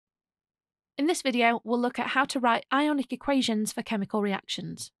In this video, we'll look at how to write ionic equations for chemical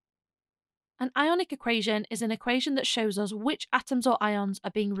reactions. An ionic equation is an equation that shows us which atoms or ions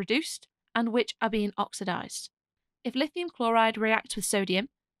are being reduced and which are being oxidized. If lithium chloride reacts with sodium,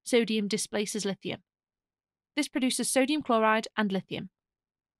 sodium displaces lithium. This produces sodium chloride and lithium.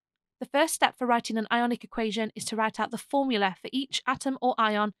 The first step for writing an ionic equation is to write out the formula for each atom or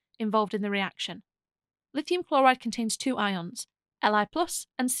ion involved in the reaction. Lithium chloride contains two ions, Li+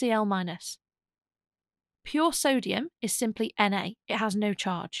 and Cl-. Pure sodium is simply Na, it has no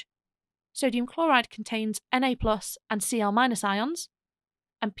charge. Sodium chloride contains Na+ and Cl- ions,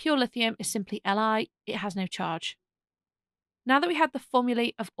 and pure lithium is simply Li, it has no charge. Now that we have the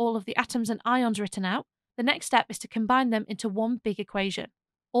formulae of all of the atoms and ions written out, the next step is to combine them into one big equation.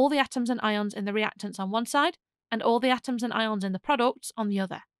 All the atoms and ions in the reactants on one side, and all the atoms and ions in the products on the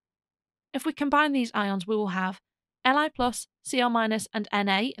other. If we combine these ions, we will have Li+, Cl- and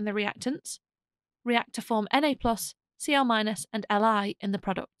Na in the reactants, react to form Na+, Cl- and Li in the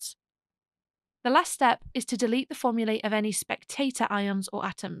products. The last step is to delete the formulae of any spectator ions or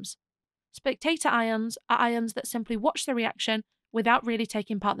atoms. Spectator ions are ions that simply watch the reaction without really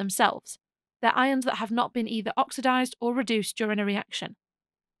taking part themselves. They're ions that have not been either oxidized or reduced during a reaction.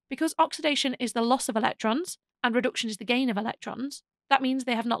 Because oxidation is the loss of electrons and reduction is the gain of electrons, that means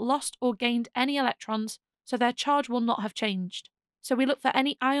they have not lost or gained any electrons, so their charge will not have changed. So we look for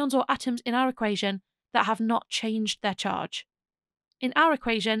any ions or atoms in our equation that have not changed their charge. In our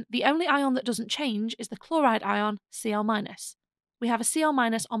equation, the only ion that doesn't change is the chloride ion, Cl-. We have a Cl-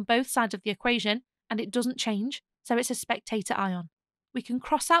 on both sides of the equation, and it doesn't change, so it's a spectator ion. We can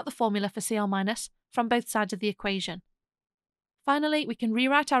cross out the formula for Cl- from both sides of the equation. Finally, we can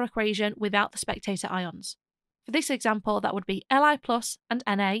rewrite our equation without the spectator ions. For this example, that would be Li+ and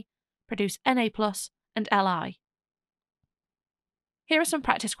Na produce Na+ and Li. Here are some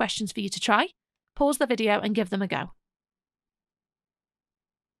practice questions for you to try. Pause the video and give them a go.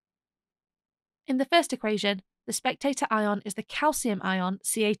 In the first equation, the spectator ion is the calcium ion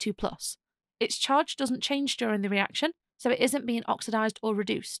Ca2+. Its charge doesn't change during the reaction, so it isn't being oxidized or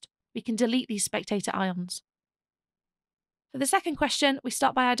reduced. We can delete these spectator ions. For the second question, we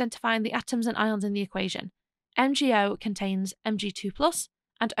start by identifying the atoms and ions in the equation. MgO contains Mg2+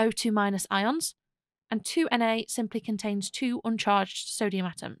 and O2- ions, and 2Na simply contains two uncharged sodium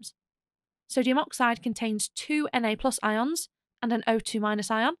atoms. Sodium oxide contains two Na+ ions and an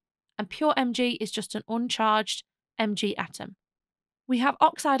O2- ion, and pure Mg is just an uncharged Mg atom. We have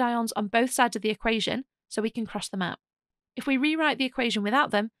oxide ions on both sides of the equation, so we can cross them out. If we rewrite the equation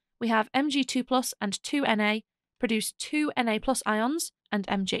without them, we have Mg2+ and 2Na produce two Na+ ions and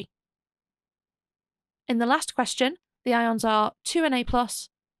Mg. In the last question, the ions are 2Na+,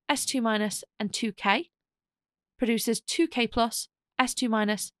 S2-, and 2K, produces 2K+,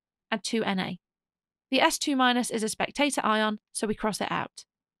 S2-, and 2Na. The S2- is a spectator ion, so we cross it out.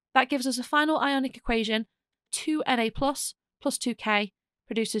 That gives us a final ionic equation. 2Na+ plus 2K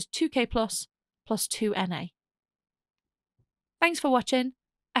produces 2K+ plus 2Na. Thanks for watching.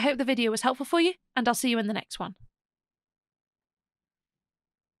 I hope the video was helpful for you, and I'll see you in the next one.